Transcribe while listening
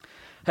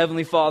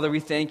Heavenly Father,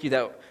 we thank you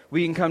that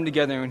we can come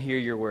together and hear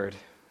your word.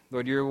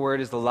 Lord, your word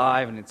is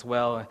alive and it's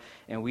well,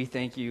 and we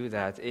thank you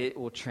that it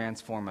will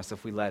transform us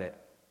if we let it.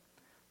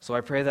 So I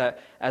pray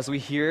that as we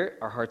hear it,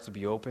 our hearts will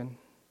be open.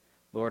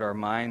 Lord, our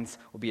minds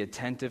will be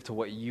attentive to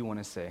what you want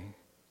to say.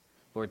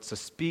 Lord, so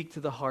speak to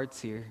the hearts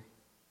here.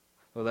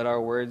 Lord, let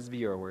our words be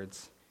your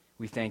words.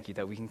 We thank you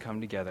that we can come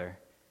together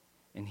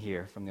and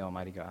hear from the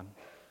Almighty God.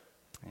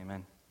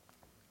 Amen.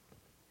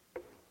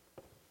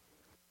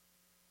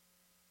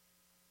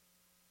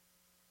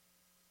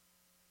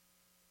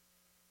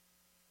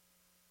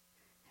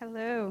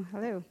 Hello,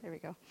 there we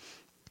go.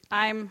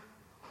 One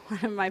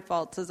of my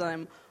faults is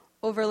I'm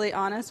overly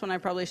honest when I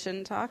probably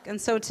shouldn't talk.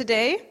 And so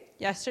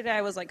yesterday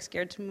I was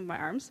scared to move my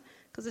arms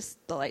because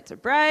the lights are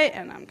bright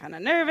and I'm kind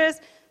of nervous.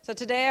 So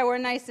today I wore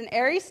nice and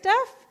airy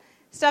stuff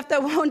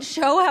that won't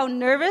show how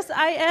nervous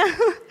I am.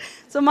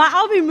 So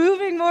I'll be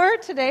moving more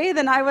today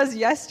than I was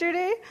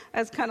yesterday. I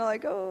was kind of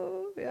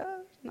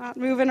not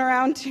moving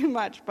around too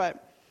much,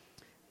 but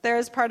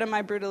there's part of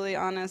my brutally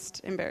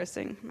honest,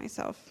 embarrassing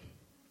myself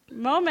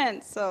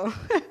moments. So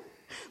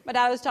my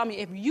dad was telling me,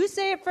 if you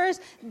say it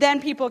first,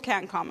 then people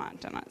can't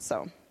comment on it.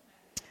 So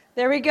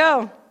there we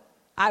go.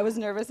 I was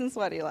nervous and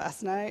sweaty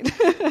last night.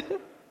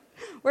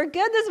 We're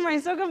good this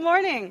morning, so good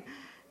morning.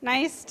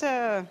 Nice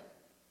to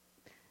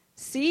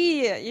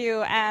see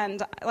you.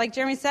 And like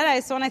Jeremy said, I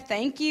just want to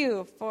thank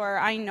you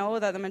I know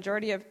that the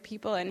majority of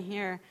people in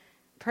here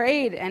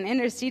prayed and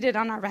interceded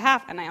on our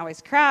behalf. And I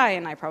always cry,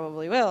 and I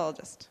probably will,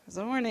 just as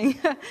a warning.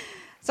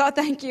 So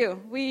thank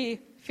you.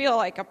 We feel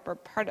like we're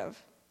part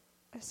of.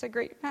 It's a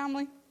great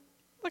family.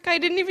 Look, I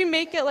didn't even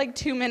make it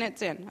 2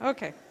 minutes in.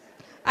 Okay.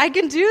 I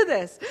can do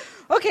this.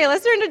 Okay,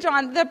 let's turn to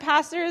John. The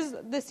pastors,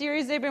 the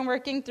series they've been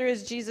working through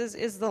is Jesus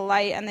is the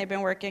Light, and they've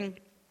been working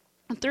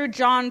through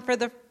John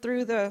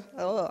through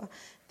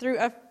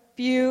a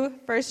few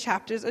first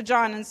chapters of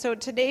John. And so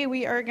today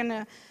we are going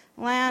to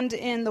land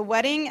in the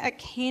wedding at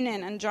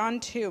Canaan in John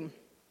 2.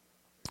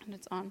 And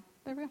it's on.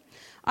 There we go.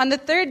 On the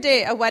third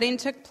day, a wedding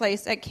took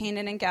place at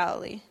Canaan in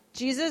Galilee.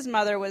 Jesus'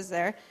 mother was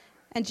there,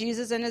 and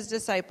Jesus and his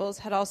disciples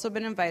had also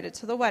been invited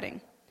to the wedding.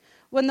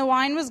 When the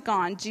wine was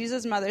gone,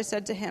 Jesus' mother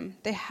said to him,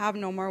 "They have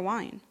no more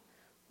wine."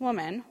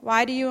 "Woman,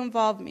 why do you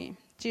involve me?"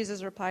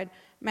 Jesus replied,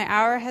 "My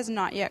hour has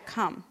not yet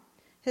come."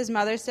 His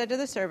mother said to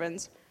the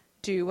servants,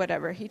 "Do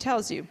whatever he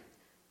tells you."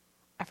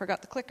 I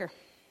forgot the clicker.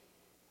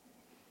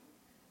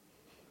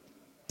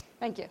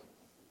 Thank you.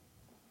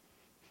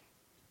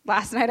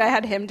 Last night I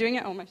had him doing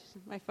it. Oh, my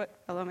foot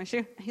fell on my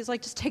shoe. He's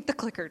like, just take the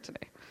clicker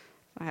today.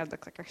 I have the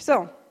clicker.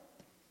 So,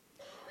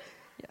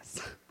 yes,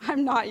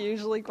 I'm not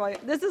usually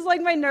quite. This is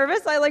my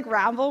nervous. I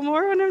ramble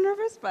more when I'm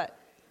nervous, but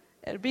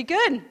it'll be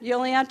good. You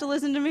only have to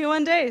listen to me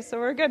one day, so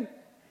we're good.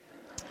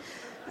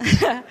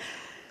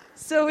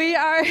 So we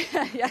are,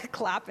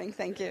 clapping,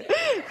 thank you.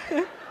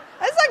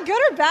 That's not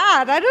good or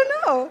bad, I don't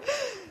know.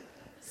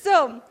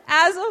 So,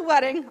 as a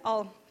wedding,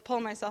 I'll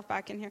pull myself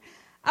back in here.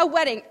 A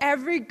wedding,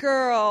 every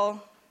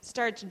girl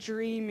starts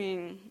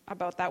dreaming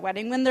about that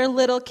wedding. When they're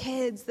little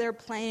kids, they're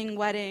playing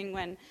wedding.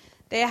 When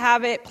they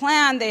have it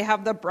planned, they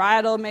have the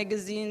bridal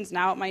magazines.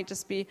 Now it might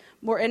just be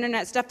more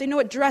internet stuff. They know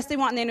what dress they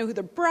want, and they know who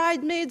the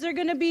bridesmaids are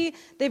going to be.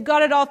 They've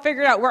got it all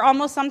figured out. We're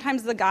almost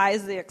sometimes the guy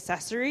is the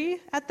accessory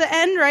at the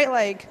end,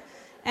 right?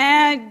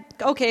 And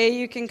okay,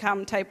 you can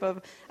come type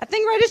of a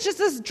thing, right? It's just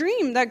this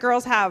dream that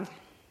girls have.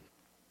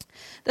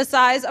 The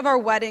size of our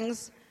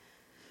weddings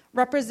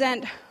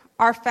represent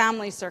our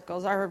family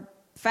circles, our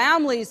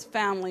family's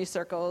family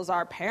circles,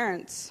 our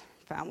parents'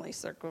 family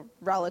circle,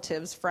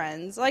 relatives,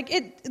 friends.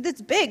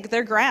 It's big.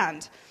 They're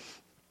grand.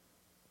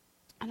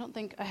 I don't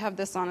think I have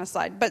this on a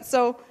slide. But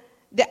so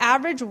the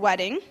average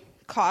wedding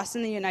cost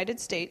in the United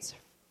States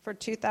for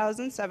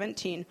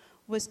 2017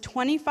 was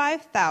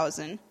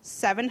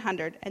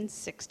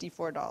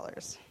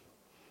 $25,764.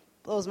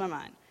 Blows my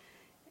mind.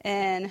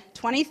 In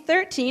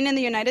 2013, in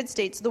the United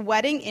States, the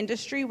wedding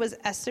industry was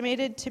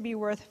estimated to be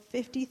worth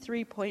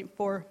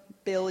 $53.4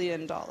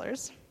 billion.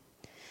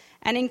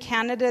 And in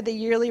Canada, the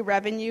yearly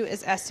revenue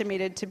is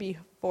estimated to be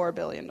 $4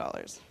 billion.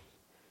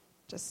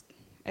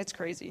 It's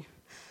crazy.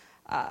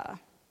 But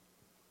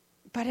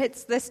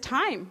it's this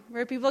time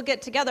where people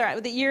get together.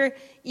 The year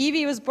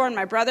Evie was born,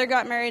 my brother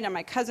got married, and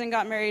my cousin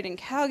got married in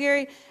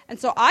Calgary. And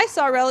so I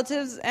saw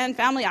relatives and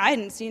family I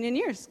hadn't seen in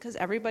years because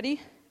everybody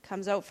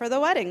comes out for the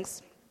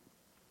weddings.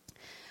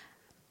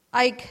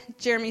 Like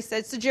Jeremy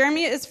said, so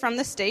Jeremy is from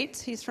the States.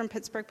 He's from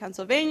Pittsburgh,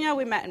 Pennsylvania.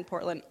 We met in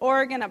Portland,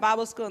 Oregon at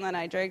Bible school, and then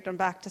I dragged him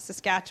back to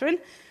Saskatchewan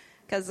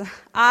because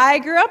I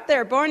grew up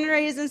there, born and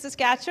raised in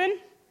Saskatchewan.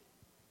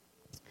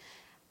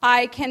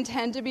 I can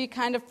tend to be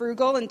kind of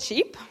frugal and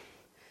cheap.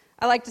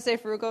 I like to say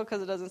frugal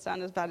because it doesn't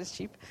sound as bad as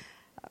cheap.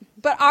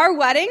 But our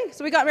wedding,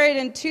 so we got married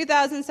in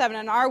 2007,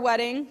 and our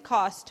wedding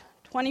cost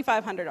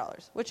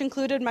 $2,500, which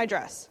included my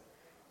dress.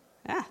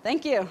 Yeah,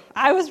 thank you.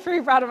 I was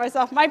pretty proud of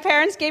myself. My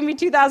parents gave me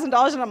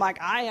 $2,000, and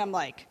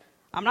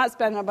I'm not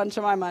spending a bunch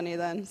of my money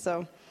then.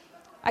 So,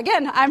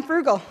 again, I'm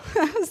frugal.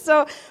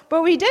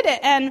 But we did it,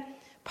 and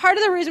part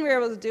of the reason we were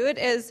able to do it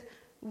is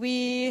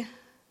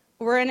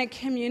we're in a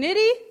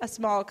community, a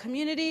small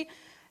community,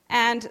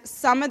 and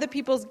some of the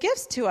people's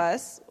gifts to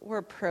us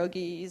were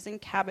pierogies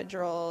and cabbage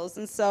rolls.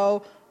 And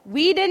so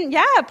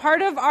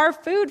part of our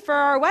food for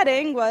our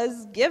wedding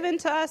was given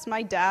to us.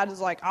 My dad was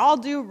like, I'll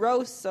do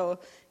roast. So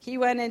he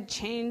went and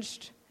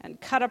changed and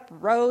cut up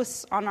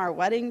roast on our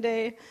wedding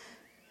day.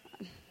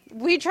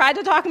 We tried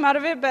to talk him out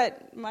of it,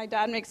 but my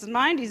dad makes his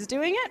mind. He's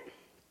doing it.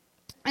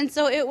 And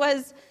so it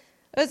was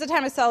a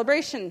time of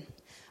celebration.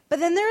 But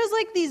then there was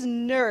like these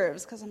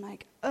nerves, because I'm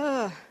like,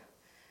 ugh.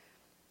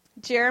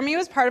 Jeremy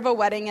was part of a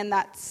wedding in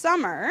that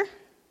summer,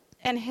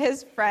 and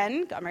his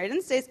friend got married in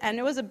the States, and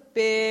it was a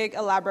big,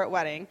 elaborate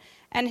wedding.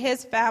 And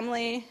his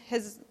family,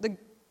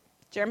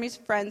 Jeremy's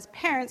friend's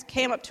parents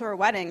came up to our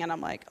wedding, and I'm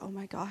like, oh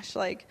my gosh,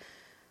 like,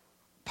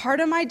 part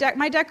of my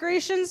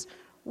decorations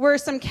were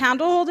some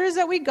candle holders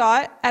that we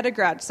got at a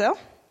garage sale.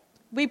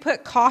 We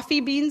put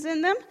coffee beans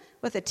in them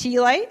with a tea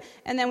light,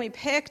 and then we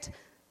picked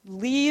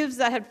leaves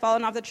that had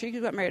fallen off the tree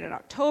because we got married in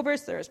October,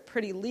 so there was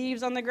pretty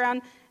leaves on the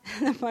ground.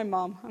 And then my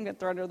mom, I'm going to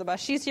throw her under the bus,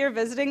 she's here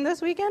visiting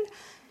this weekend,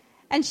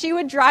 and she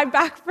would drive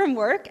back from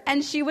work,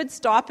 and she would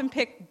stop and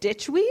pick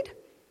ditchweed,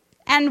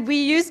 and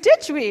we used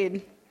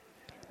ditchweed.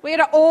 We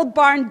had an old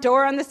barn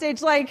door on the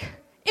stage. Like,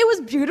 it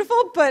was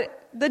beautiful,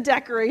 but the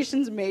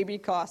decorations maybe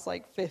cost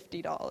like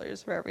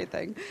 $50 for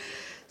everything.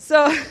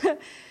 So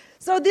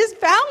this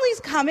family's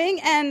coming,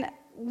 and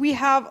we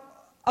have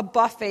a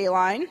buffet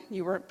line.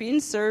 You weren't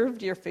being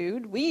served your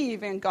food. We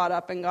even got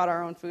up and got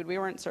our own food. We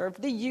weren't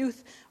served. The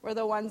youth were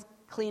the ones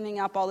cleaning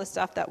up all the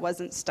stuff that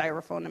wasn't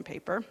styrofoam and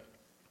paper.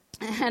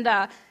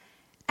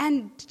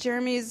 And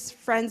Jeremy's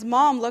friend's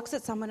mom looks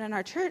at someone in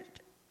our church,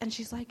 and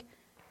she's like,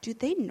 do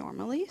they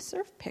normally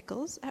serve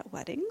pickles at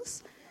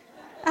weddings?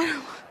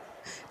 And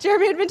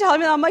Jeremy had been telling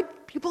me that. I'm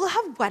like, people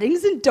have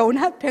weddings and don't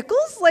have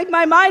pickles? Like,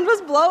 my mind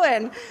was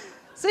blowing.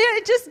 So yeah,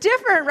 it's just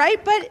different,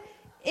 right? But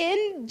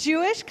in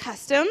Jewish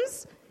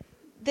customs,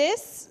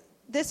 this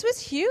was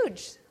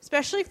huge,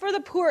 especially for the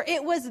poor.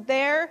 It was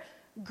their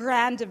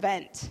grand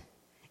event.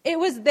 It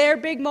was their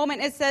big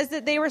moment. It says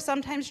that they were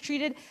sometimes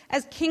treated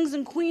as kings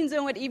and queens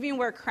and would even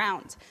wear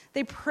crowns.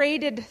 They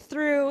paraded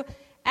through,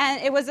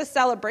 and it was a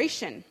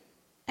celebration.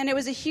 And it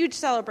was a huge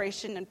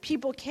celebration, and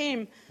people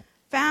came,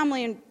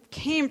 family, and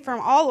came from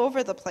all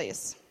over the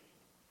place.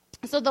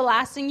 So the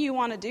last thing you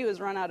want to do is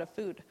run out of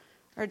food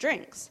or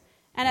drinks.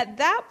 And at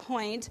that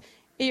point,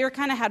 you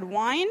kind of had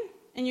wine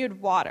and you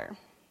had water.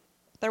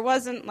 There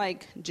wasn't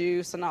like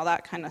juice and all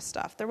that kind of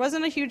stuff. There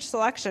wasn't a huge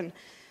selection.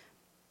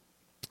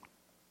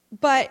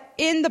 But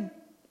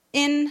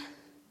in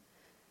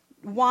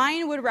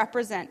wine would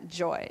represent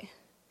joy.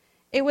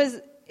 It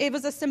was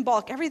a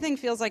symbolic. Everything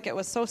feels like it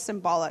was so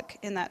symbolic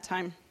in that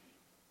time.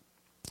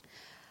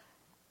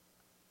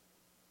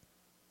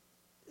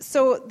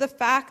 So the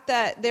fact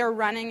that they're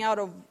running out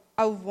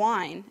of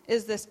wine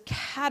is this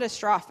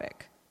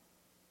catastrophic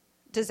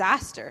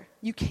disaster.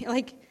 You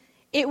can't,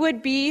 it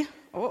would be,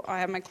 I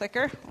have my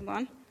clicker, hold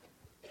on.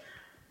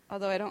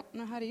 Although I don't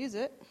know how to use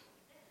it.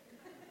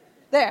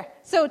 There.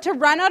 So to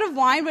run out of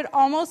wine would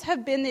almost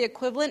have been the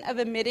equivalent of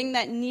admitting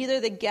that neither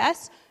the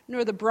guests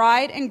nor the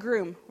bride and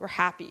groom were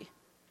happy.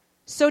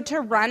 So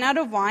to run out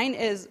of wine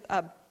is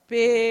a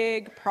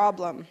big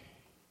problem.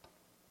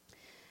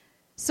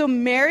 So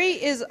Mary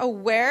is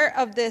aware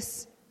of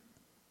this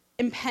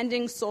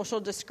impending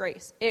social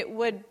disgrace. It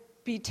would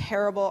be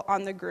terrible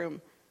on the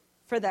groom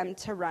for them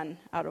to run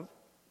out of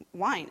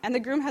wine. And the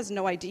groom has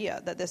no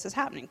idea that this is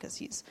happening because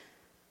he's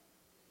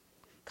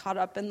caught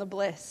up in the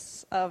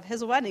bliss of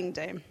his wedding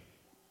day.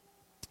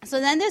 So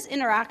then this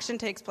interaction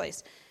takes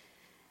place.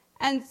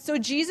 And so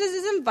Jesus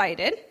is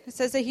invited. It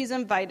says that he's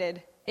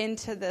invited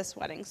into this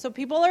wedding. So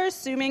people are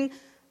assuming,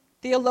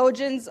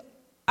 theologians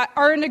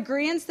are in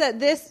agreement that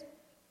this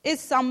is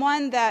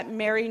someone that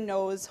Mary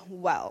knows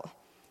well,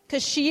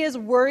 because she is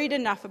worried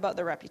enough about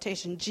their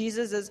reputation.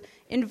 Jesus is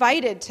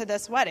invited to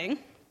this wedding.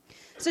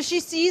 So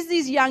she sees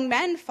these young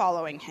men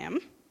following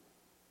him.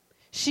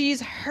 She's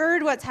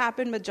heard what's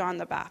happened with John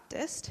the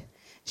Baptist.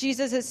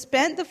 Jesus has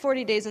spent the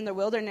 40 days in the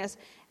wilderness,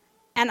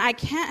 and I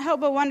can't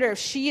help but wonder if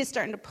she is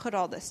starting to put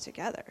all this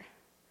together.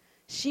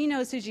 She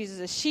knows who Jesus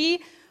is.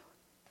 She,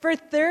 for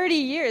 30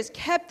 years,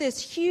 kept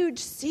this huge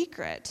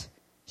secret.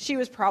 She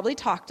was probably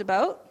talked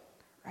about.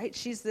 Right?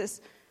 She's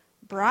this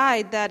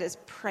bride that is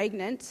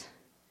pregnant.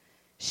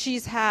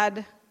 She's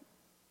had,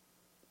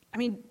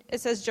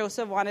 it says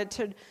Joseph wanted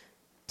to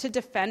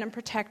defend and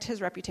protect her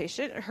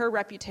reputation.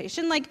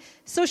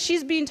 So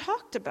she's being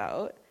talked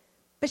about,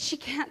 but she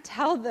can't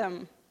tell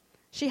them.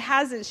 She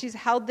hasn't. She's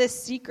held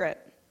this secret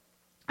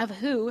of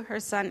who her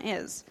son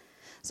is.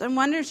 So I'm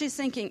wondering if she's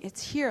thinking,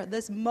 it's here.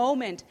 This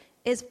moment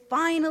is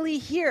finally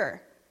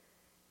here.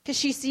 Because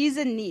she sees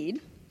a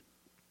need.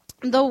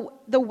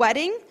 The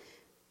wedding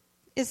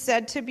is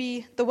said to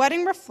be, the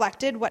wedding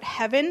reflected what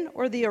heaven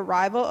or the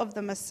arrival of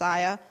the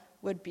Messiah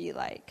would be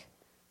like.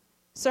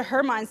 So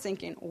her mind's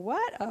thinking,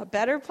 what a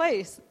better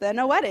place than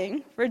a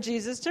wedding for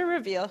Jesus to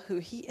reveal who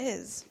he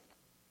is.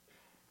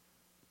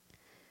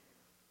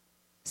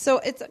 So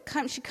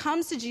she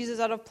comes to Jesus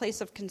out of a place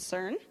of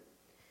concern.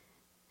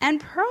 and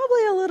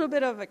probably a little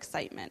bit of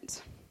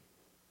excitement.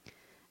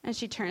 And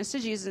she turns to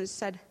Jesus and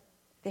said,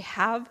 "They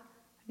have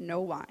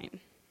no wine."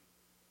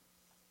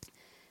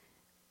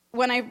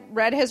 When I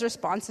read his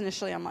response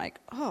initially, I'm like,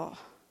 oh,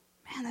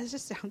 man, that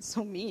just sounds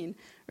so mean.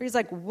 Or he's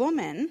like,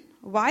 "Woman,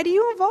 why do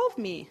you involve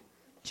me?"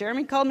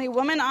 Jeremy called me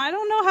woman. I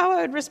don't know how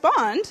I would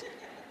respond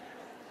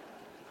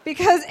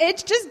because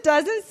it just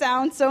doesn't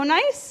sound so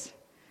nice.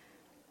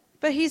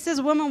 But he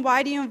says, "Woman,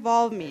 why do you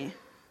involve me?"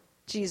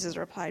 Jesus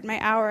replied, "My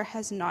hour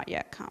has not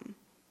yet come."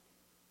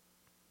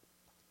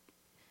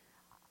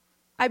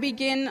 I'm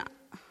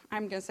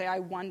going to say I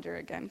wonder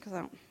again because I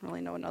don't really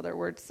know another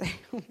word to say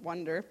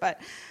wonder. But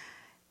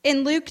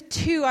in Luke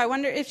 2, I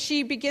wonder if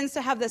she begins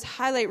to have this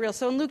highlight reel.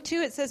 So in Luke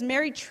 2, it says,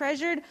 Mary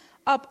treasured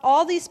up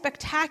all these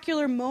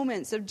spectacular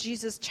moments of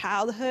Jesus'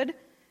 childhood,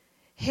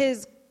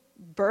 his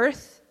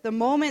birth, the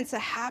moments that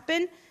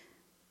happen.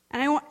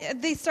 And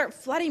they start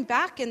flooding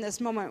back in this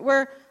moment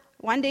where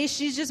one day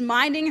she's just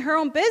minding her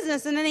own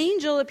business and an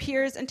angel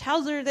appears and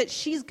tells her that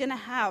she's going to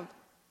have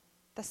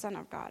the Son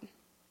of God.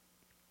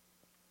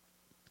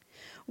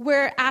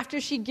 Where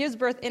after she gives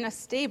birth in a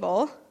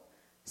stable,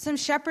 some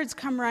shepherds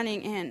come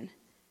running in,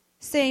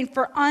 saying,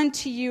 "For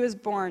unto you is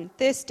born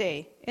this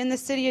day in the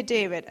city of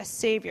David a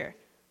Savior,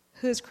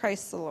 who is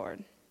Christ the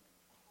Lord."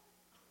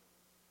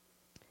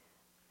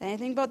 Then I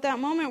think about that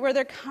moment where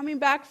they're coming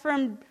back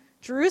from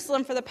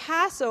Jerusalem for the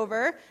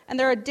Passover, and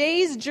they're a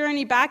day's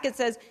journey back. It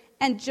says,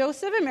 and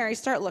Joseph and Mary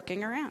start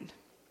looking around,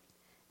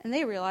 and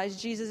they realize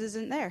Jesus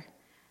isn't there.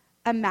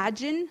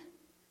 Imagine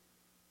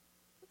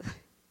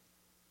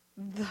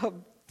the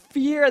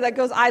fear that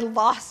goes, I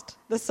lost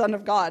the Son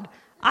of God.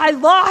 I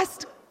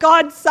lost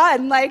God's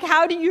Son. Like,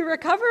 how do you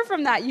recover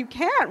from that? You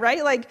can't,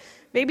 right? Like,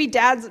 maybe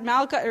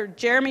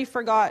Jeremy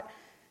forgot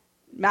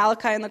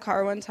Malachi in the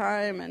car one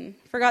time and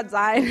forgot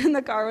Zion in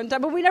the car one time,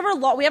 but we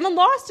haven't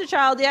lost a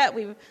child yet.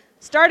 We've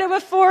started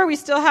with 4, we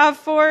still have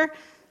 4,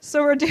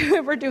 so we're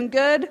doing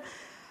good.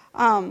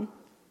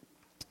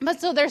 But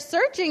so they're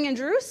searching in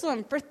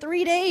Jerusalem for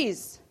 3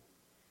 days.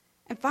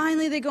 And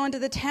finally they go into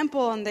the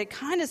temple and they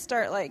kind of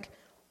start like,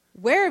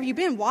 "Where have you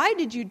been? Why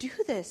did you do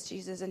this,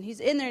 Jesus?" And he's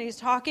in there and he's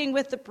talking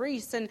with the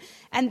priests,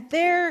 and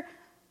they're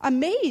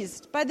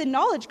amazed by the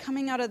knowledge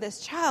coming out of this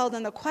child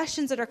and the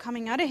questions that are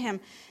coming out of him.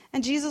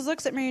 And Jesus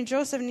looks at Mary and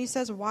Joseph and he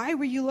says, "Why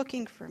were you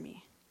looking for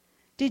me?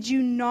 Did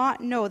you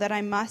not know that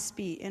I must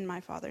be in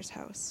my Father's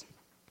house?"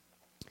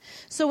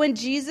 So when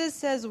Jesus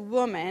says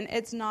woman,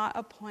 it's not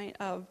a point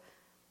of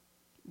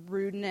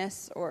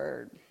rudeness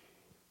or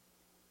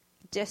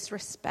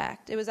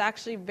disrespect. It was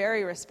actually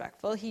very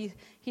respectful. He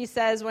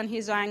says when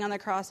he's dying on the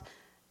cross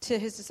to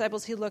his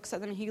disciples, he looks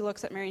at them, he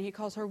looks at Mary, and he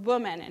calls her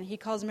woman, and he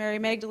calls Mary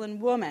Magdalene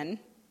woman.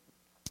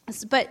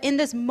 But in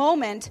this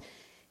moment,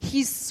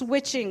 he's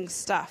switching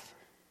stuff.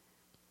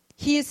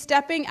 He is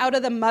stepping out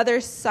of the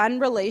mother-son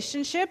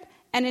relationship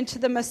and into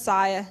the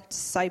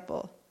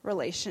Messiah-disciple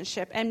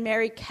relationship. And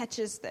Mary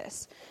catches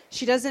this.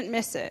 She doesn't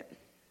miss it.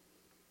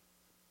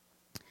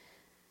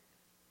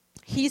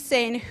 He's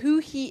saying who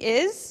he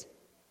is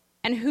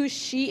and who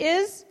she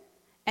is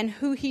and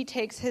who he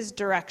takes his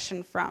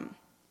direction from.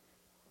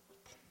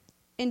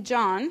 In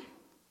John,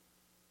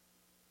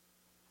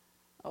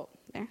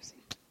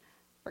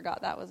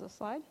 forgot that was a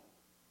slide.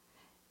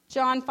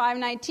 John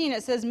 5:19,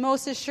 it says,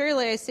 "Most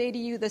assuredly I say to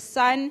you, the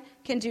Son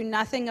can do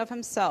nothing of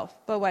himself,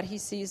 but what he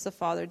sees the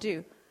Father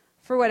do.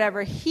 For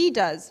whatever he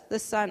does, the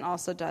Son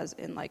also does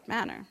in like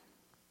manner.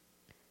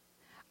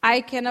 I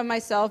can of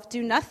myself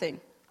do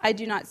nothing. I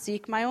do not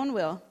seek my own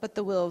will, but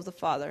the will of the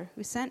Father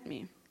who sent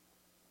me."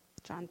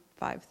 John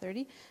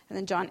 5:30. And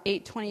then John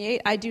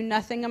 8:28, "I do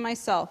nothing of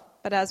myself,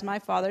 but as my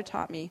Father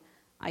taught me,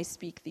 I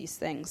speak these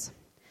things."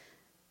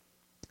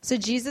 So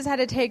Jesus had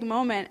to take a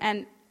moment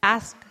and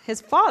ask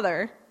his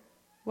Father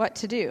what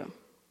to do,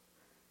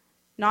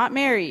 not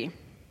Mary.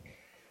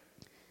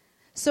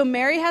 So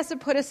Mary has to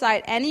put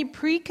aside any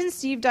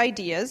preconceived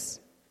ideas.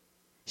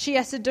 She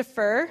has to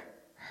defer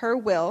her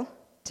will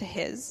to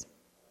his.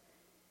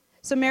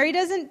 So Mary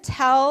doesn't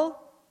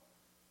tell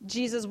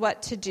Jesus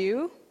what to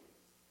do.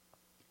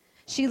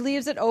 She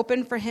leaves it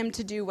open for him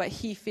to do what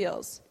he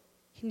feels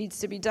needs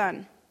to be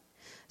done.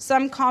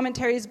 Some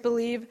commentaries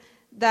believe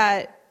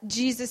that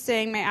Jesus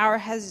saying, "My hour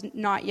has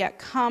not yet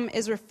come,"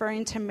 is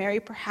referring to Mary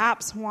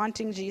perhaps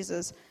wanting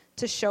Jesus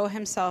to show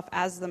himself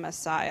as the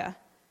Messiah,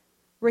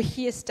 where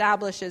he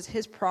establishes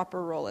his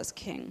proper role as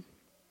king.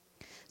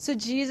 So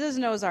Jesus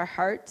knows our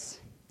hearts.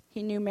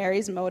 He knew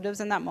Mary's motives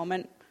in that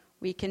moment.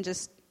 We can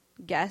just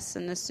guess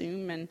and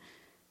assume and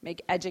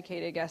make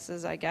educated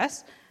guesses, I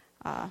guess.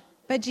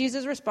 But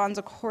Jesus responds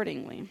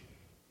accordingly.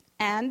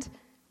 And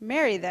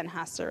Mary then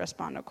has to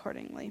respond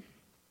accordingly.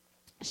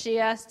 She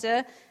has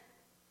to,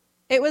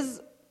 it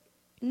was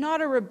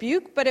not a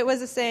rebuke, but it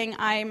was a saying,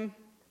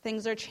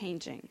 things are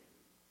changing.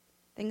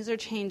 Things are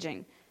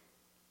changing.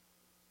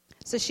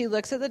 So she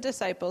looks at the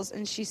disciples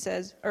and she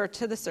says, or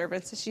to the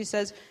servants, and she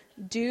says,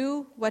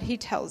 "Do what he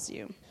tells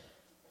you."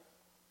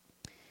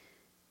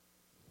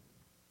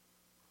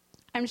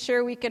 I'm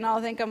sure we can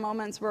all think of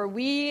moments where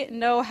we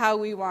know how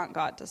we want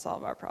God to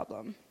solve our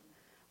problem.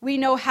 We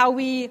know how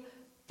we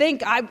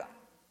think.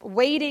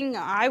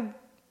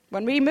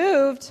 When we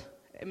moved,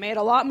 it made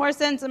a lot more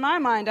sense in my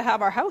mind to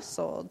have our house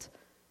sold.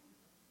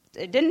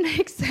 It didn't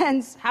make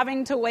sense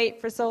having to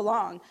wait for so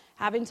long,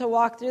 having to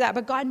walk through that.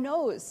 But God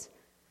knows.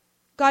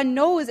 God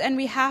knows, and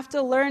we have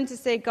to learn to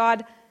say,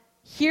 God,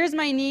 here's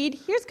my need.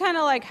 Here's kind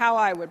of like how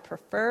I would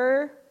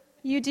prefer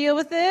you deal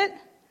with it.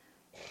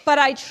 But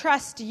I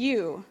trust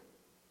you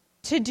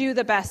to do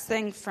the best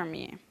thing for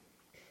me.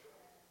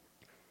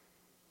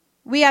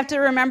 We have to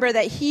remember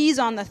that he's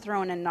on the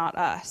throne and not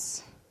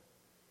us.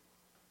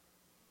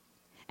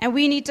 And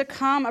we need to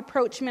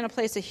approach him in a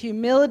place of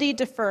humility,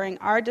 deferring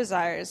our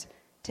desires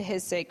to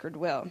his sacred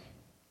will.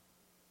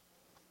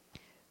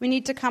 We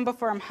need to come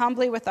before him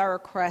humbly with our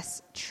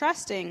requests,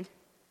 trusting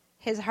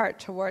his heart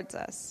towards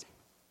us.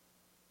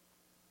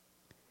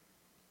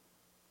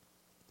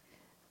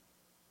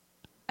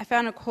 I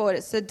found a quote.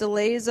 It said,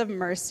 "Delays of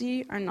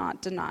mercy are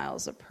not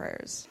denials of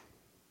prayers."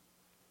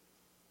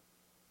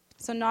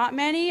 So not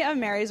many of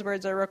Mary's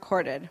words are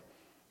recorded,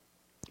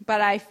 but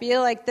I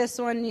feel like this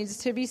one needs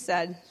to be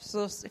said.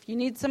 So if you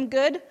need some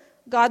good,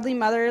 godly,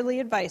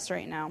 motherly advice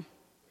right now,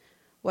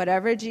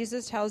 whatever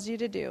Jesus tells you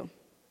to do,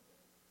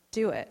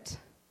 do it.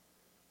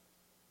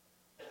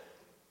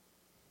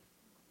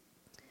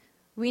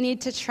 We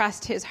need to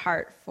trust his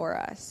heart for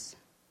us.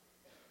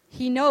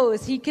 He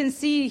knows, he can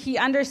see, he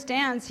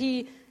understands,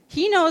 he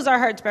knows our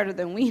hearts better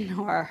than we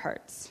know our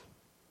hearts.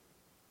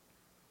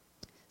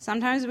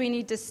 Sometimes we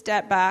need to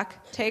step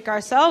back, take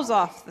ourselves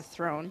off the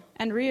throne,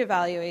 and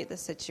reevaluate the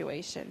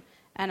situation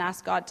and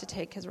ask God to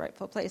take his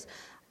rightful place.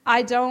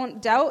 I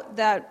don't doubt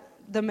that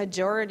the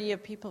majority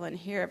of people in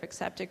here have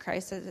accepted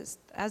Christ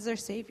as their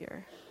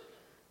Savior.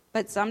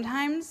 But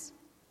sometimes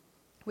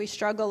we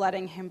struggle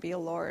letting him be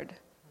Lord,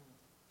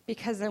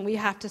 because then we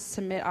have to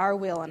submit our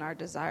will and our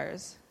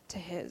desires to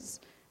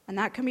his. And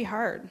that can be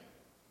hard.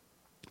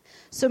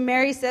 So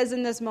Mary says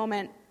in this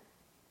moment,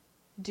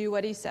 do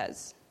what he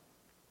says.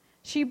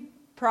 She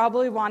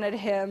probably wanted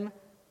him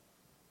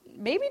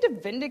maybe to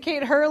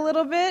vindicate her a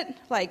little bit.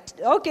 Like,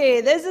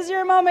 okay, this is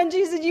your moment,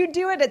 Jesus, you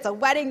do it. It's a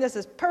wedding. This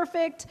is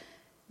perfect.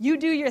 You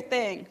do your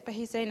thing. But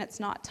he's saying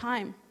it's not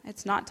time.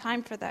 It's not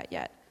time for that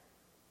yet.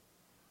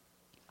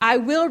 I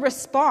will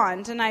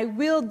respond, and I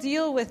will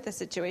deal with the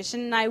situation,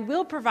 and I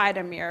will provide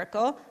a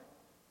miracle,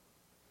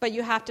 but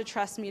you have to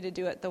trust me to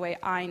do it the way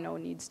I know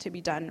needs to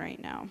be done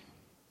right now.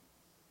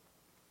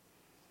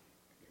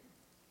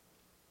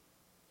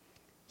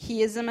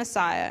 He is the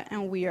Messiah,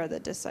 and we are the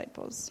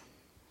disciples.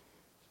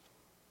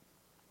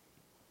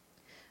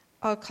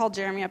 I'll call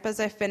Jeremy up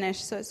as I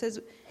finish. So it says,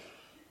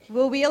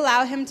 will we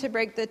allow him to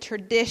break the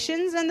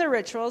traditions and the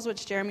rituals,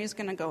 which Jeremy is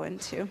going to go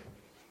into?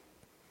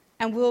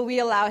 And will we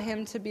allow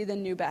him to be the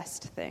new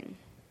best thing?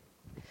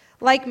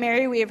 Like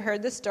Mary, we have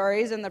heard the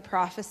stories and the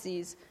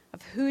prophecies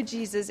of who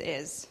Jesus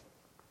is.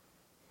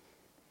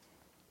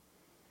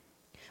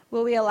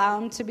 Will we allow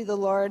him to be the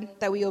Lord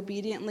that we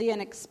obediently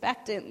and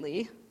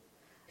expectantly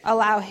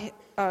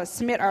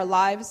submit our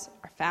lives,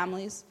 our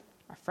families,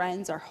 our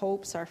friends, our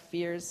hopes, our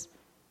fears,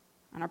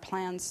 and our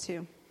plans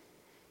to?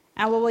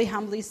 And will we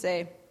humbly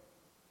say,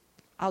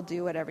 I'll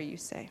do whatever you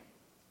say?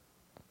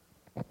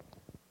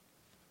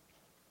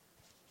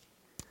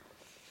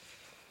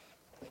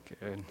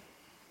 Good.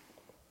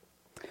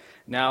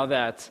 Now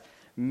that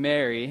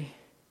Mary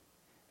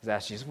is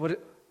asked Jesus,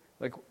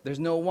 there's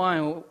no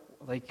wine,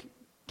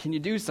 can you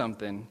do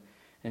something?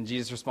 And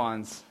Jesus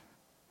responds,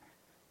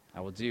 I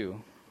will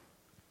do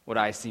what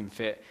I seem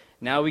fit.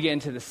 Now we get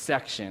into the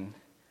section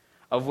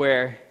of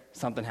where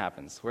something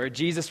happens, where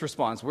Jesus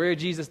responds, where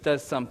Jesus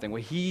does something,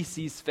 where he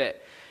sees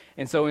fit.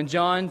 And so in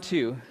John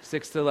 2,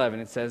 6-11,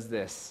 it says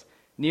this,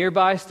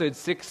 nearby stood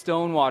 6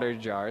 stone water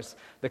jars,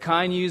 the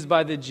kind used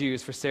by the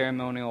Jews for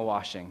ceremonial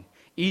washing,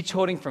 each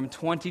holding from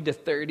 20 to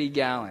 30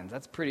 gallons.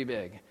 That's pretty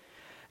big.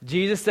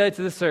 Jesus said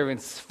to the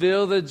servants,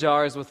 fill the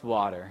jars with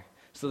water.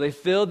 So they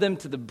filled them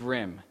to the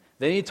brim.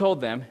 Then he told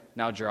them,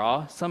 now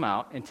draw some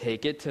out and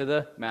take it to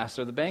the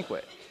master of the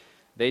banquet.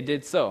 They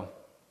did so.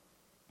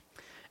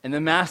 And the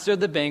master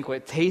of the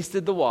banquet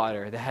tasted the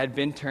water that had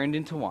been turned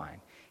into wine.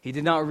 He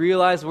did not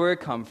realize where it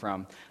come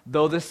from,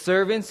 though the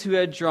servants who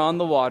had drawn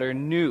the water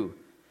knew.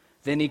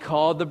 Then he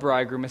called the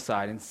bridegroom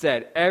aside and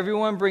said,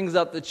 everyone brings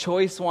up the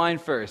choice wine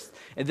first,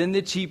 and then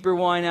the cheaper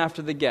wine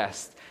after the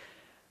guests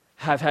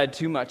have had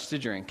too much to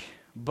drink.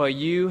 But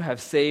you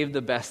have saved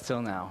the best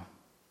till now.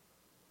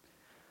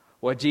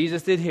 What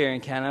Jesus did here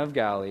in Cana of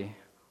Galilee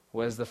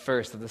was the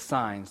first of the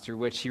signs through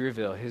which he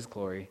revealed his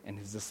glory, and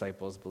his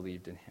disciples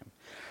believed in him.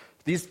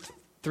 These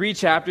 3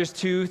 chapters,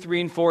 2,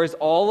 3, and 4, is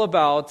all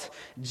about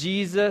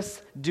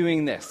Jesus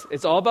doing this.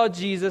 It's all about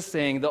Jesus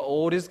saying the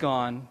old is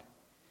gone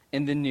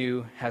and the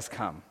new has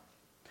come.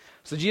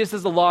 So Jesus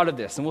does a lot of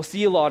this, and we'll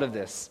see a lot of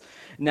this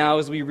now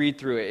as we read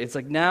through it. It's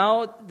like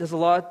now there's a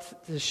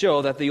lot to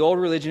show that the old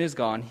religion is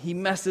gone. He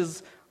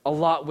messes a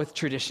lot with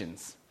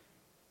traditions.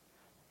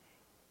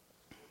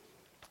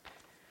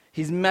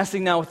 He's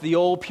messing now with the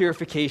old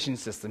purification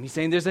system. He's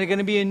saying there's going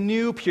to be a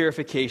new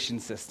purification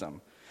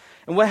system.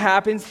 And what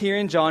happens here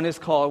in John is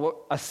called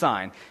a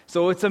sign.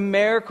 So it's a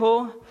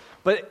miracle,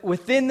 but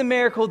within the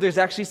miracle, there's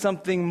actually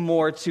something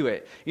more to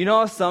it. You know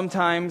how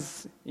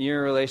sometimes you're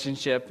in a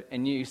relationship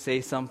and you say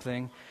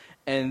something,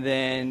 and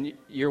then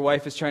your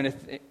wife is trying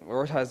to,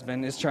 or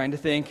husband is trying to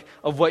think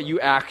of what you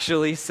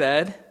actually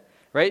said,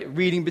 right?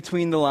 Reading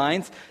between the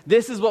lines.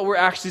 This is what we're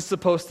actually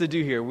supposed to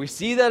do here. We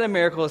see that a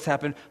miracle has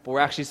happened, but we're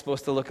actually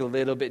supposed to look a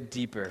little bit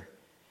deeper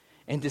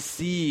and to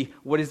see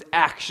what is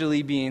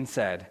actually being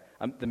said.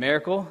 The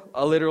miracle,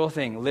 a literal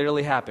thing,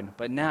 literally happened.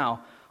 But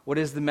now, what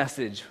is the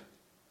message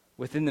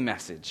within the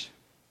message?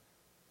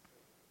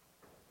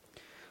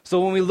 So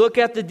when we look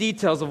at the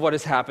details of what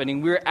is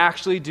happening, we're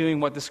actually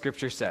doing what the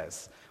Scripture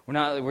says.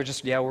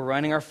 We're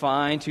running our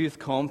fine-tooth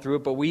comb through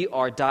it, but we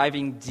are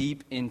diving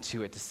deep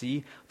into it to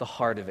see the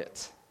heart of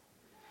it.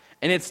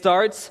 And it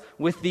starts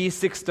with these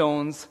 6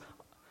 stone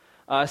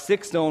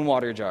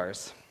water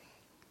jars.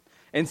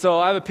 And so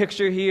I have a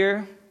picture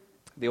here.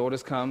 The old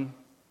has come,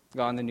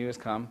 gone, the new has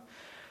come.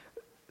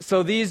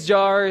 So these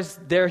jars,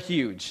 they're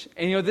huge.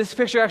 And this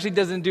picture actually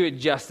doesn't do it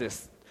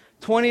justice.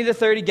 20 to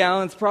 30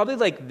 gallons, probably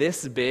like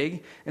this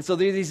big. And so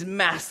they're these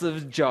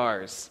massive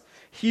jars,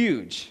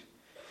 huge.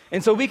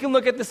 And so we can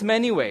look at this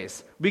many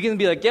ways. We can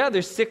be like, yeah,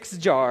 there's 6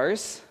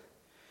 jars.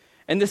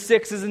 And the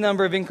 6 is a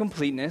number of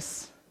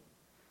incompleteness.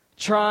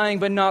 Trying,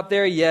 but not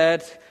there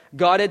yet.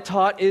 God had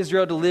taught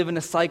Israel to live in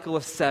a cycle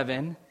of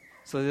 7.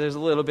 So there's a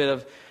little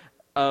bit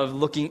of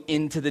looking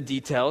into the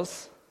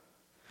details.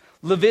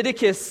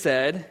 Leviticus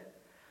said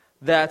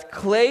that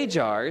clay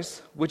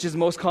jars, which is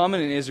most common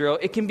in Israel,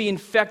 it can be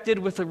infected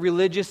with a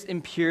religious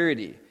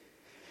impurity.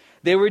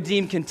 They were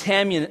deemed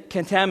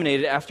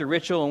contaminated after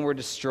ritual and were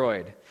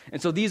destroyed.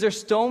 And so these are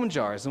stone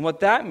jars. And what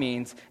that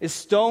means is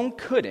stone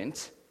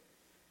couldn't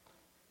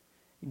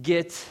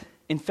get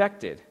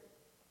infected.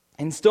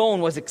 And stone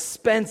was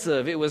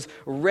expensive. It was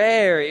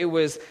rare.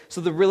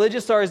 So the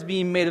religious jars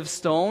being made of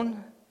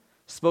stone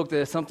spoke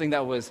to something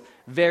that was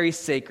very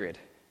sacred.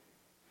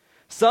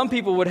 Some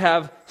people would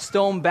have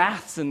stone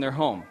baths in their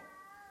home.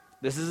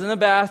 This isn't a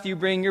bath you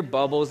bring your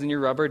bubbles and your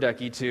rubber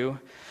ducky to,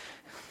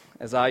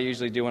 as I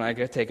usually do when I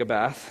go take a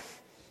bath.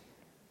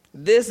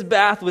 This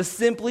bath was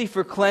simply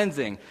for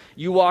cleansing.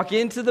 You walk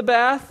into the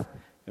bath,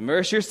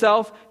 immerse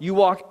yourself, you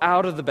walk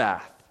out of the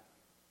bath.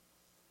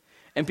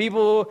 And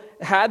people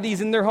had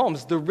these in their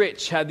homes. The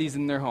rich had these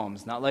in their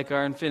homes, not like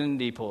our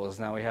infinity pools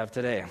now we have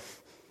today.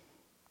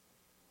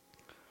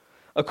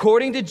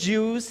 According to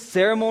Jews'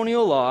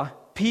 ceremonial law,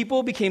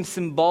 people became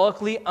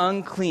symbolically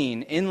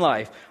unclean in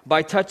life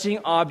by touching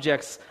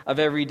objects of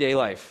everyday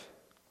life.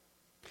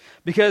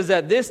 Because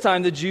at this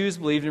time, the Jews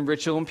believed in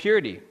ritual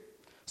impurity.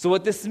 So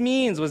what this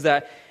means was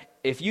that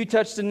if you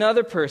touched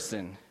another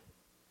person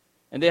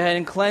and they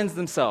hadn't cleansed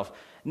themselves,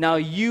 now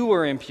you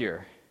were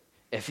impure.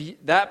 If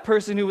that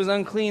person who was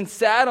unclean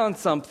sat on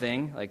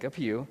something, like a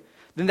pew,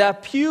 then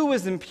that pew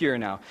was impure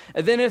now.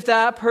 And then if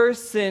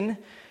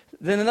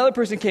then another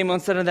person came on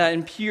sat on that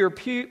impure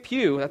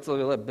pew, that's a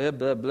little blah,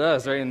 blah, blah,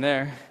 right in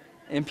there,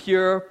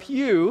 impure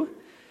pew,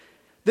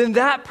 then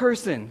that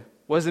person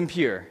was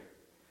impure.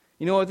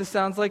 You know what this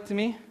sounds like to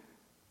me?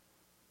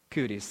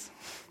 Cooties.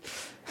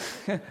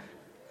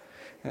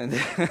 And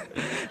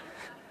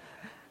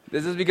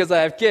this is because I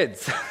have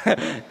kids.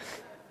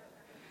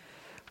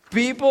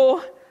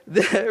 People,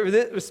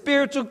 the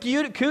spiritual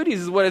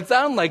cooties is what it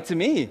sounded like to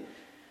me.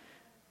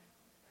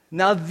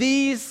 Now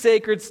these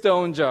sacred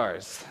stone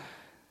jars,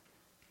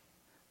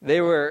 they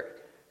were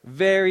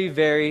very,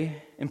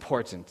 very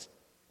important.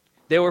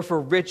 They were for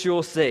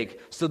ritual's sake,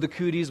 so the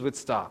cooties would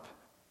stop.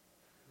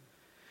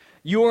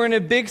 You were in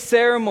a big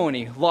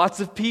ceremony, lots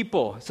of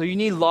people, so you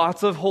need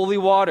lots of holy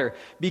water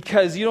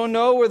because you don't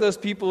know where those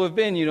people have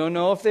been. You don't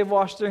know if they've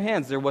washed their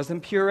hands. There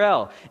wasn't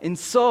Purell. And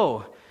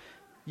so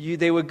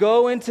they would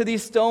go into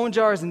these stone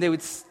jars and they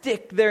would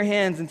stick their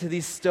hands into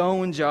these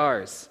stone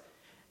jars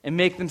and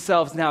make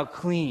themselves now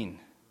clean.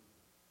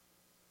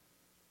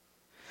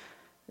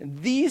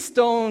 These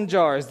stone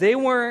jars, they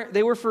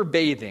were for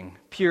bathing,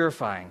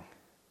 purifying.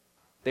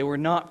 They were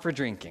not for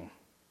drinking.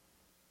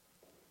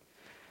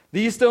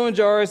 These stone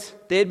jars,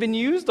 they had been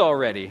used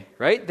already,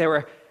 right?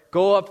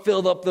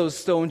 Filled up those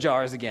stone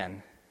jars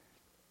again.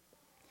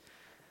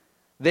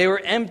 They were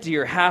empty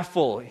or half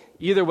full.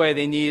 Either way,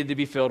 they needed to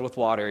be filled with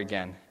water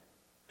again.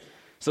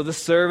 So the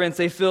servants,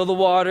 they fill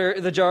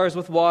the jars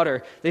with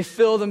water. They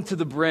fill them to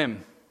the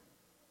brim.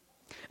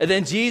 And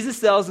then Jesus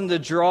tells them to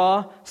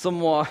draw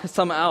some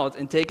out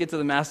and take it to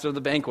the master of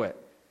the banquet.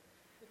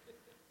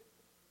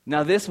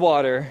 Now this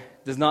water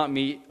does not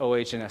meet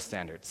OH&S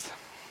standards.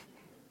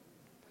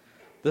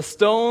 The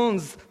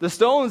stones,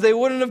 they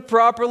wouldn't have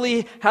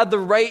properly had the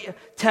right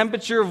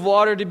temperature of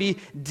water to be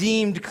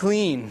deemed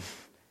clean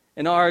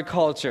in our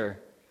culture.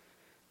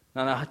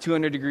 Not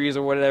 200 degrees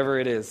or whatever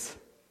it is.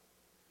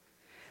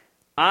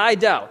 I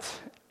doubt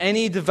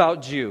any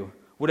devout Jew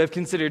would have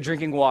considered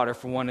drinking water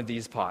from one of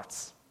these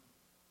pots.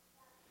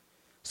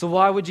 So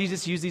why would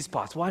Jesus use these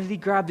pots? Why did he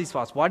grab these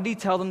pots? Why did he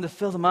tell them to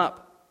fill them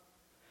up?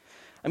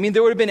 I mean,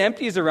 there would have been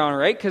empties around,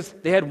 right? Because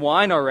they had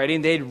wine already,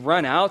 and they'd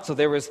run out, so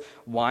there was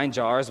wine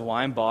jars,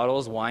 wine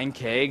bottles, wine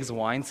kegs,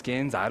 wine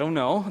skins. I don't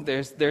know.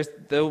 There's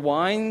the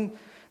wine,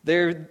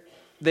 their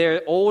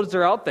olds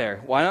are out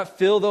there. Why not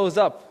fill those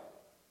up?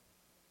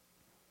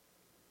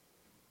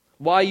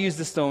 Why use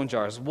the stone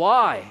jars?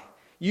 Why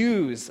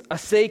use a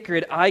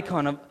sacred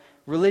icon of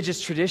religious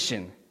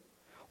tradition?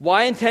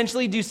 Why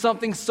intentionally do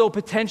something so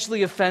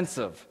potentially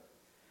offensive?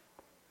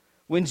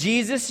 When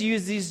Jesus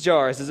used these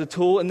jars as a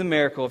tool in the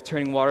miracle of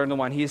turning water into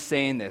wine, he is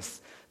saying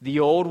this: the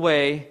old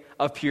way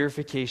of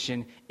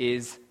purification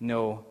is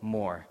no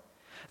more.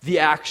 The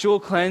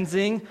actual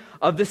cleansing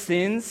of the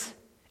sins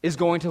is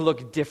going to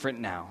look different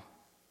now.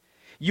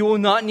 You will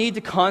not need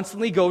to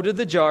constantly go to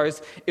the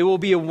jars. It will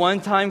be a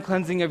one-time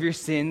cleansing of your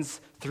sins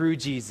through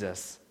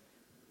Jesus.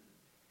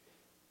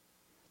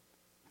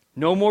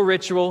 No more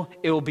ritual,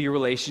 it will be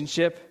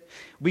relationship.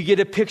 We get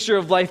a picture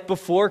of life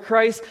before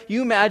Christ.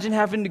 You imagine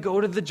having to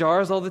go to the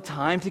jars all the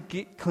time to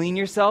clean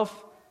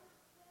yourself?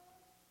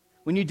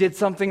 When you did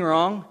something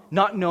wrong,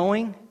 not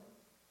knowing?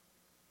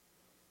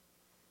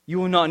 You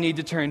will not need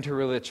to turn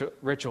to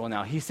ritual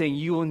now. He's saying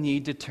you will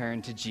need to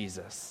turn to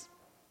Jesus.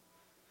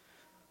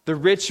 The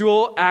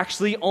ritual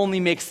actually only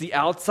makes the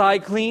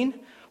outside clean,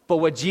 but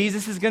what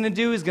Jesus is going to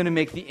do is going to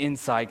make the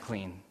inside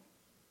clean.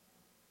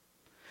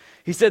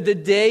 He said, the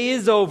day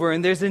is over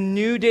and there's a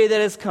new day that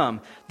has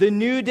come. The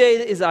new day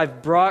is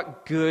I've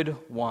brought good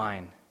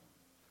wine.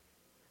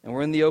 And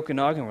we're in the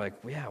Okanagan, we're like,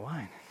 yeah,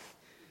 wine.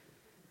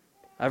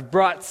 I've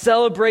brought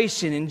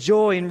celebration and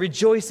joy and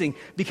rejoicing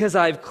because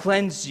I've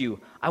cleansed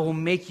you. I will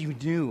make you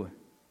new.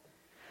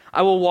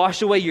 I will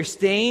wash away your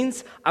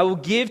stains. I will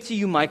give to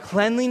you my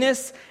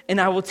cleanliness, and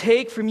I will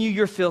take from you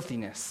your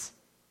filthiness.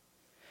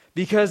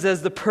 Because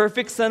as the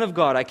perfect Son of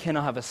God, I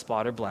cannot have a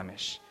spot or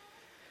blemish.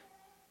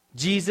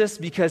 Jesus,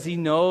 because he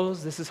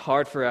knows this is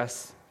hard for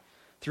us,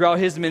 throughout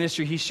his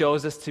ministry, he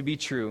shows us to be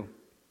true.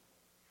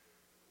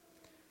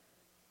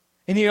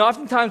 And he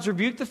oftentimes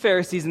rebuked the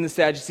Pharisees and the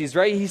Sadducees,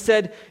 right? He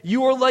said,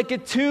 you are like a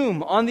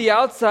tomb. On the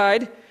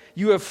outside,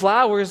 you have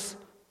flowers,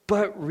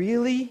 but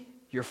really,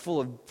 you're full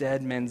of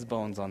dead men's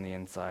bones on the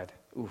inside.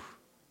 Oof.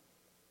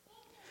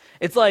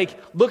 It's like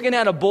looking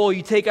at a bowl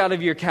you take out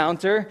of your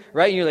counter,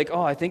 right? And you're like,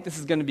 oh, I think this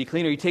is going to be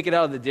clean. Or you take it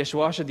out of the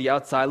dishwasher, the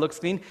outside looks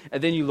clean.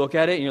 And then you look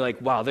at it and you're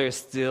like, wow, there's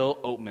still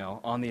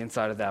oatmeal on the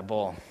inside of that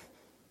bowl.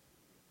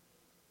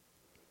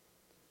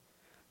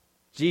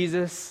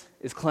 Jesus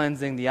is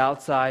cleansing the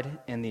outside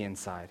and the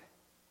inside.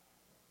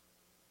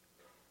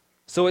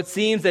 So it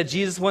seems that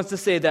Jesus wants to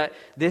say that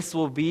this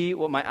will be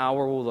what my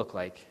hour will look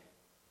like.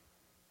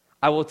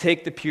 I will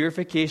take the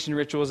purification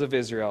rituals of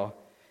Israel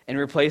and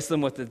replace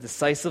them with a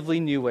decisively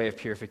new way of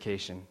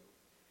purification,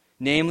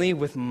 namely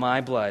with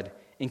my blood.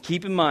 And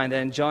keep in mind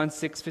that in John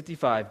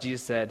 6:55,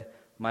 Jesus said,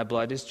 my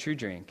blood is true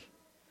drink.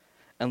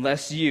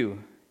 Unless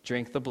you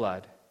drink the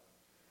blood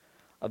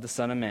of the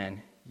Son of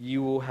Man,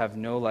 you will have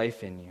no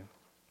life in you.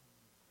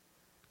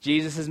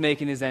 Jesus is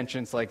making his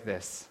entrance like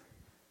this.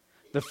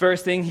 The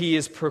first thing he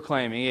is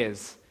proclaiming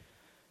is,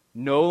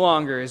 no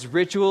longer is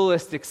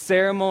ritualistic,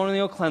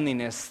 ceremonial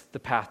cleanliness the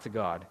path to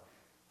God.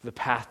 The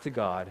path to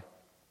God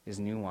is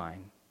new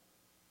wine,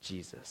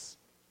 Jesus.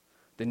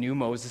 The new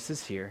Moses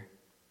is here.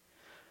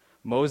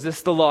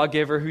 Moses, the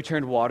lawgiver who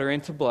turned water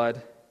into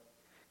blood.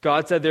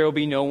 God said there will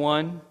be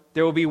one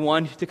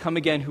to come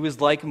again who is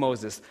like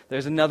Moses.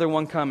 There's another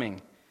one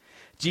coming.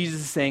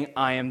 Jesus is saying,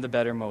 I am the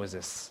better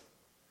Moses.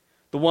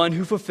 The one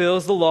who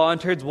fulfills the law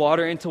and turns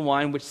water into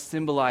wine, which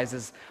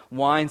symbolizes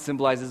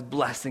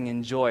blessing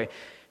and joy.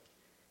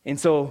 And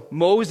so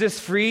Moses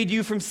freed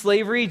you from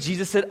slavery.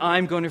 Jesus said,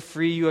 I'm going to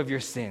free you of your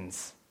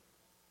sins.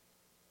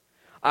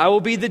 I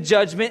will be the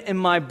judgment, and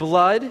my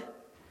blood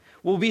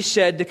will be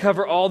shed to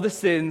cover all the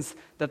sins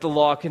that the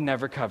law can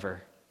never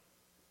cover.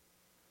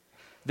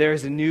 There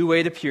is a new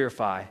way to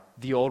purify.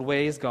 The old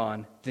way is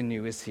gone. The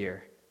new is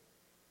here.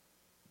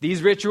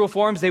 These ritual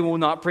forms, they will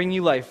not bring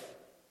you life.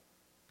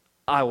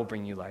 I will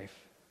bring you life.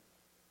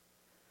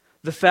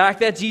 The fact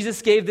that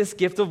Jesus gave this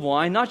gift of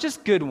wine, not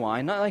just good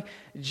wine, not like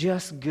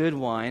just good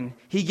wine,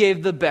 he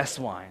gave the best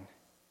wine,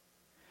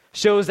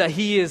 shows that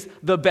he is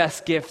the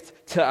best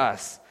gift to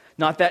us.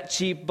 Not that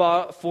cheap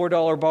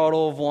 $4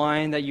 bottle of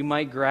wine that you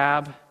might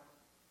grab.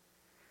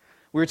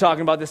 We were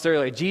talking about this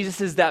earlier. Jesus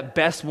is that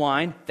best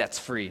wine that's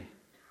free,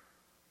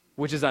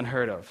 which is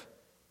unheard of.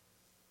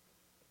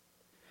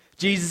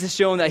 Jesus is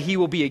showing that he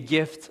will be a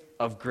gift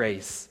of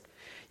grace.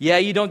 Yeah,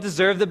 you don't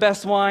deserve the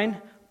best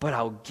wine, but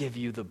I'll give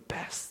you the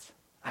best.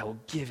 I will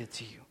give it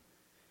to you.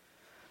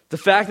 The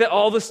fact that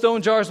all the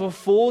stone jars were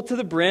full to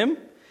the brim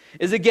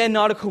is again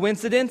not a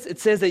coincidence. It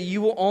says that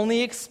you will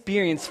only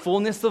experience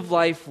fullness of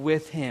life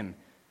with him.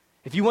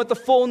 If you want the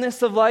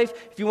fullness of life,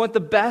 if you want the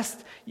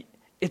best,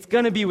 it's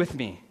going to be with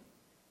me.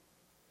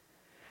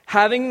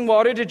 Having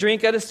water to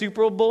drink at a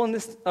Super Bowl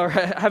or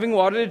having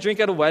water to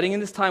drink at a wedding in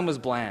this time was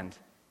bland.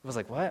 It was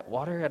like, what?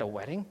 Water at a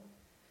wedding?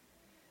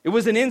 It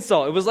was an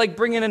insult. It was like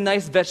bringing a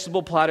nice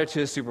vegetable platter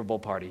to a Super Bowl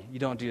party. You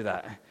don't do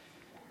that.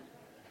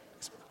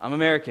 I'm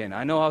American.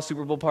 I know how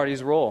Super Bowl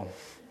parties roll.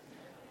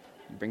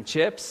 bring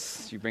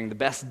chips, you bring the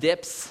best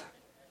dips.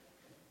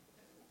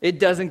 It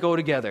doesn't go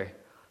together.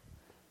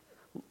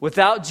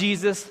 Without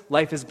Jesus,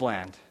 life is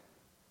bland.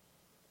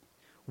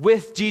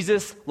 With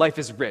Jesus, life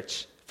is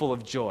rich, full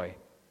of joy.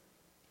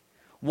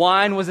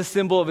 Wine was a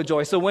symbol of a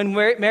joy. So when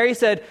Mary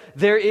said,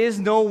 there is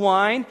no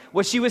wine,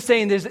 what she was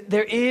saying is,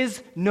 there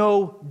is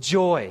no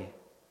joy.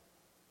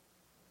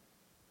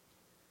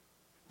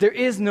 There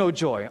is no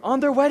joy. On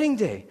their wedding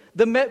day,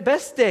 the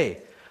best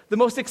day, the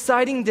most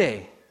exciting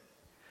day,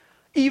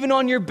 even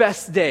on your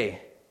best day,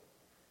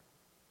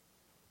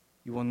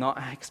 you will not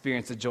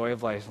experience the joy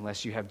of life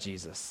unless you have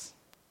Jesus.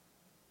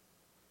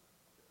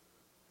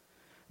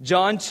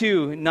 John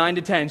 2,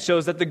 9-10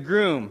 shows that the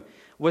groom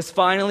was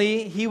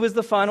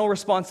the final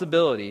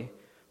responsibility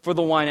for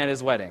the wine at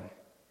his wedding,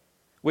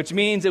 which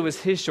means it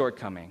was his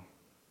shortcoming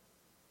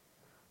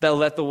that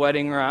let the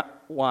wedding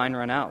wine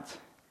run out.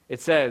 It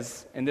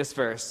says in this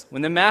verse,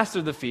 when the master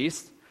of the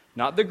feast,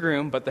 not the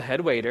groom, but the head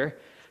waiter,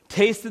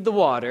 tasted the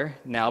water,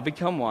 now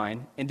become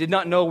wine, and did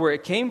not know where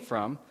it came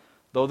from,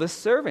 though the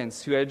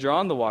servants who had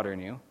drawn the water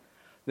knew,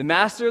 the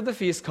master of the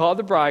feast called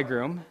the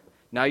bridegroom,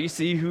 now you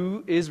see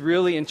who is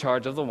really in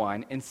charge of the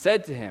wine, and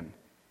said to him,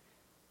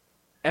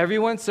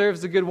 everyone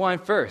serves the good wine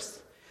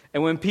first,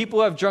 and when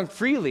people have drunk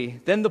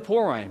freely, then the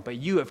poor wine, but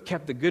you have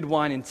kept the good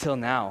wine until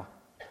now.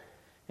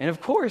 And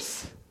of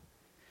course,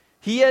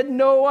 he had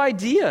no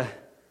idea.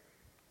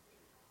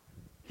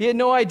 He had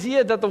no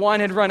idea that the wine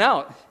had run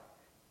out.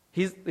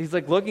 He's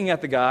like looking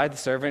at the guy, the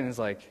servant, and is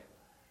like,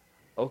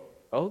 oh,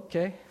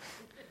 okay.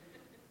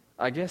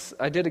 I guess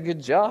I did a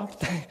good job.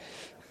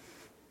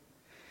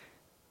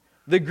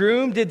 The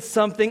groom did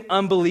something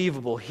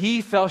unbelievable.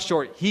 He fell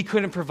short. He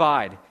couldn't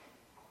provide.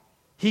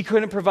 He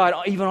couldn't provide,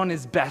 even on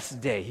his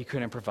best day, he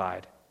couldn't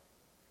provide.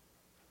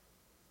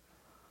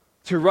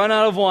 To run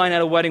out of wine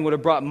at a wedding would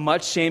have brought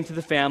much shame to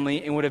the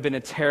family and would have been a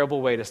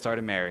terrible way to start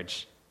a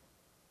marriage.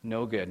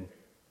 No good.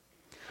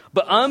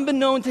 But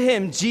unbeknown to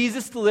him,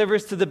 Jesus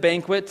delivers to the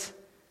banquet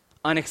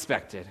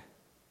unexpected.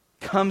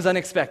 Comes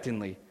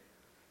unexpectedly.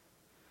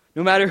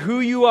 No matter who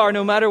you are,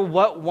 no matter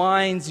what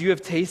wines you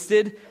have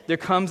tasted, there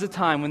comes a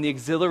time when the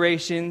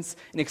exhilarations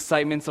and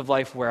excitements of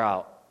life wear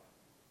out.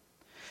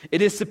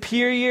 It is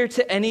superior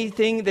to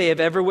anything they have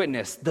ever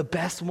witnessed. The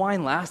best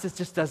wine lasts, it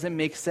just doesn't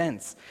make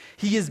sense.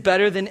 He is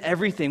better than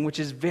everything, which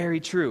is very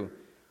true.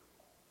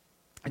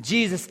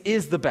 Jesus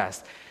is the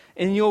best.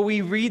 And we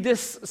read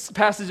this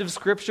passage of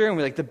Scripture and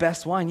we're like, the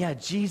best wine. Yeah,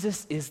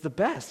 Jesus is the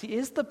best. He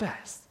is the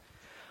best.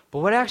 But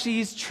what actually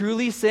he's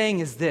truly saying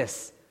is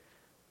this.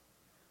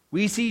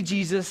 We see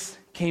Jesus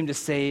came to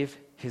save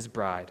his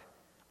bride,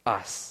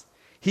 us.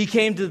 He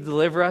came to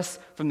deliver us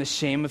from the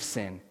shame of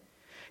sin.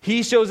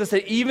 He shows us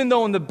that even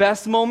though in the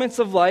best moments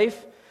of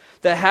life,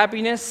 the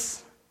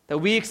happiness that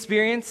we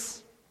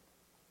experience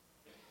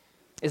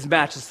is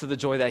matches to the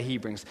joy that he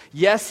brings.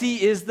 Yes,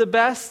 he is the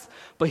best,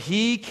 but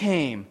he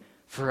came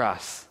for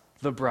us,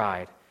 the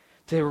bride,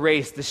 to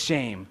erase the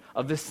shame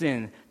of the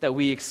sin that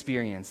we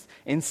experienced.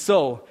 And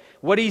so,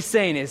 what he's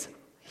saying is,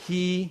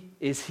 he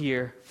is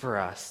here for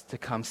us to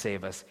come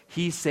save us.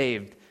 He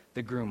saved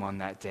the groom on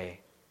that day.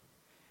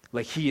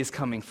 Like he is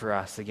coming for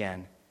us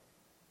again,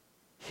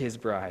 his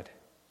bride.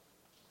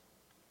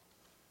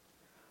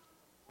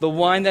 The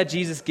wine that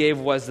Jesus gave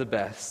was the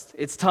best.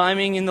 Its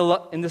timing in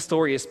the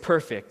story is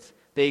perfect.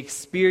 They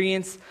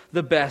experienced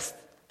the best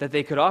that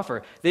they could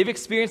offer. They've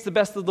experienced the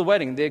best of the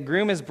wedding. The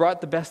groom has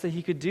brought the best that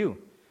he could do.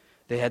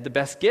 They had the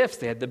best gifts.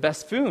 They had the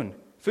best food.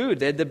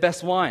 They had the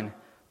best wine.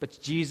 But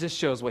Jesus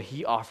shows what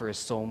he offers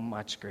so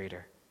much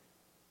greater.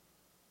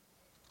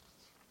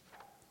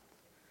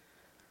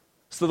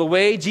 So the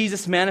way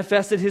Jesus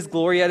manifested his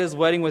glory at his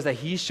wedding was that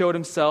he showed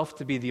himself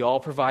to be the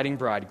all-providing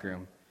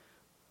bridegroom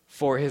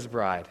for his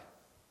bride,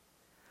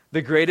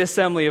 the great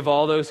assembly of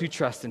all those who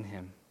trust in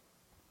him.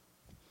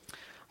 I'm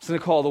just going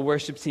to call the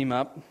worship team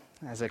up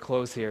as I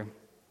close here.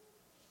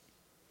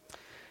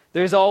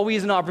 There's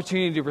always an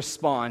opportunity to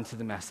respond to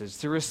the message,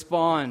 to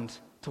respond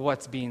to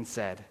what's being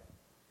said.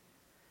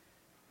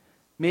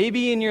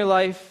 Maybe in your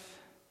life,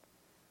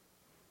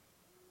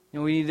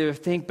 we need to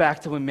think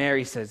back to when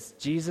Mary says,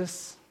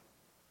 Jesus,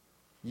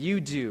 you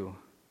do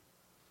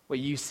what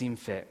you seem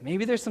fit.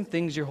 Maybe there's some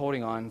things you're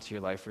holding on to your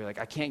life where you're like,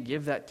 I can't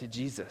give that to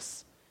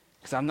Jesus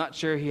because I'm not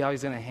sure how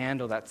he's going to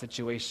handle that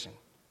situation.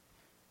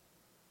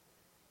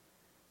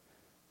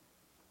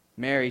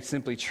 Mary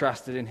simply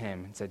trusted in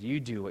him and said, you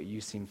do what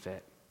you seem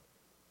fit.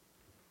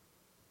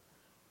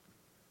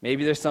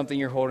 Maybe there's something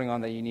you're holding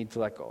on that you need to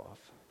let go of.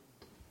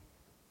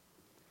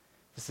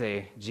 To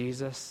say,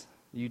 Jesus,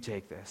 you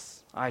take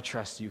this. I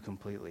trust you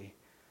completely.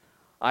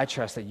 I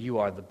trust that you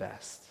are the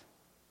best,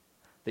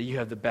 that you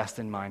have the best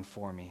in mind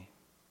for me.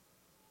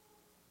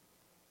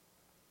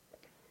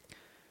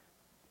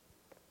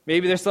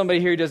 Maybe there's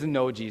somebody here who doesn't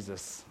know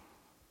Jesus.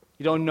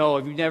 You don't know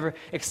if you've never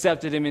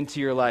accepted him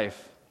into your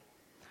life.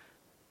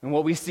 And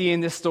what we see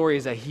in this story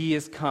is that he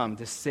has come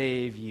to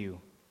save you.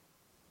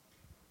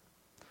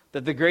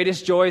 That the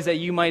greatest joys that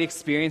you might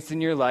experience in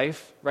your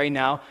life right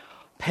now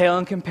pale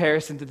in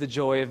comparison to the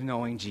joy of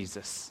knowing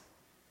Jesus.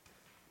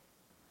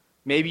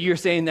 Maybe you're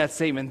saying that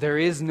statement, there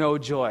is no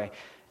joy.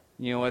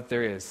 You know what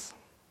there is?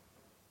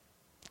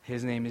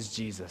 His name is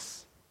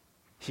Jesus.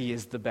 He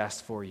is the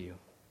best for you.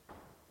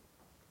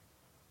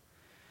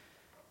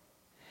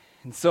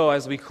 And so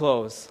as we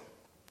close,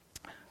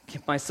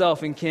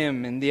 myself and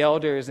Kim and the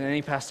elders and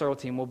any pastoral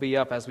team will be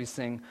up as we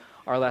sing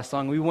our last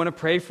song. We want to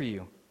pray for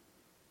you.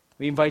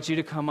 We invite you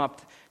to come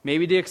up,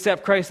 maybe to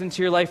accept Christ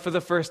into your life for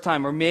the first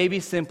time, or maybe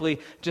simply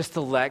just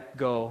to let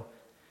go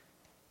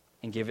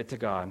and give it to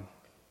God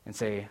and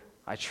say,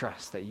 I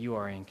trust that you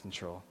are in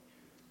control.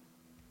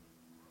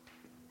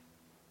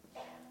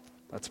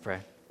 Let's pray.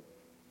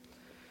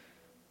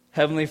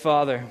 Heavenly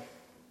Father,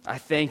 I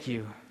thank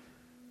you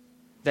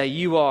that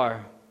you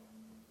are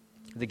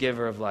the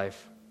giver of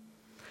life,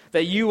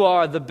 that you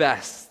are the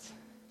best.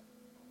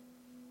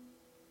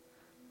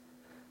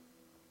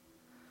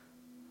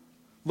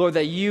 Lord,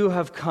 that you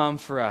have come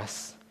for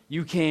us.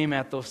 You came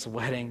at this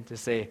wedding to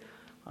say,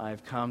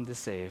 I've come to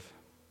save.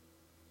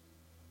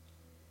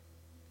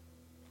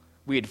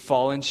 We had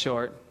fallen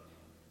short,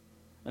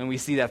 and we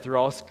see that through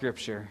all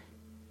Scripture.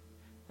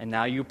 And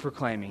now you're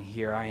proclaiming,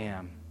 here I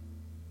am.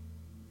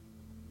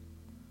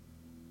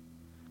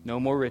 No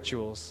more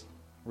rituals,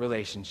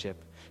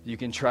 relationship. You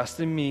can trust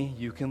in me.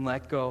 You can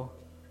let go.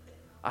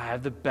 I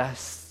have the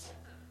best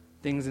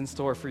things in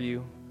store for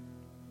you.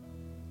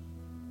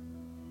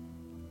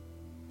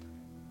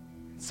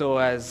 So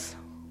as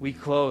we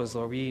close,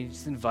 Lord, we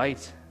just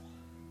invite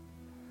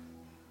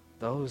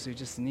those who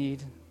just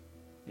need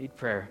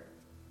prayer.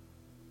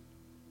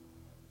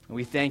 And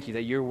we thank you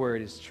that your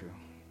word is true.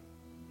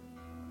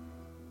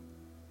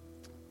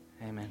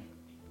 Amen.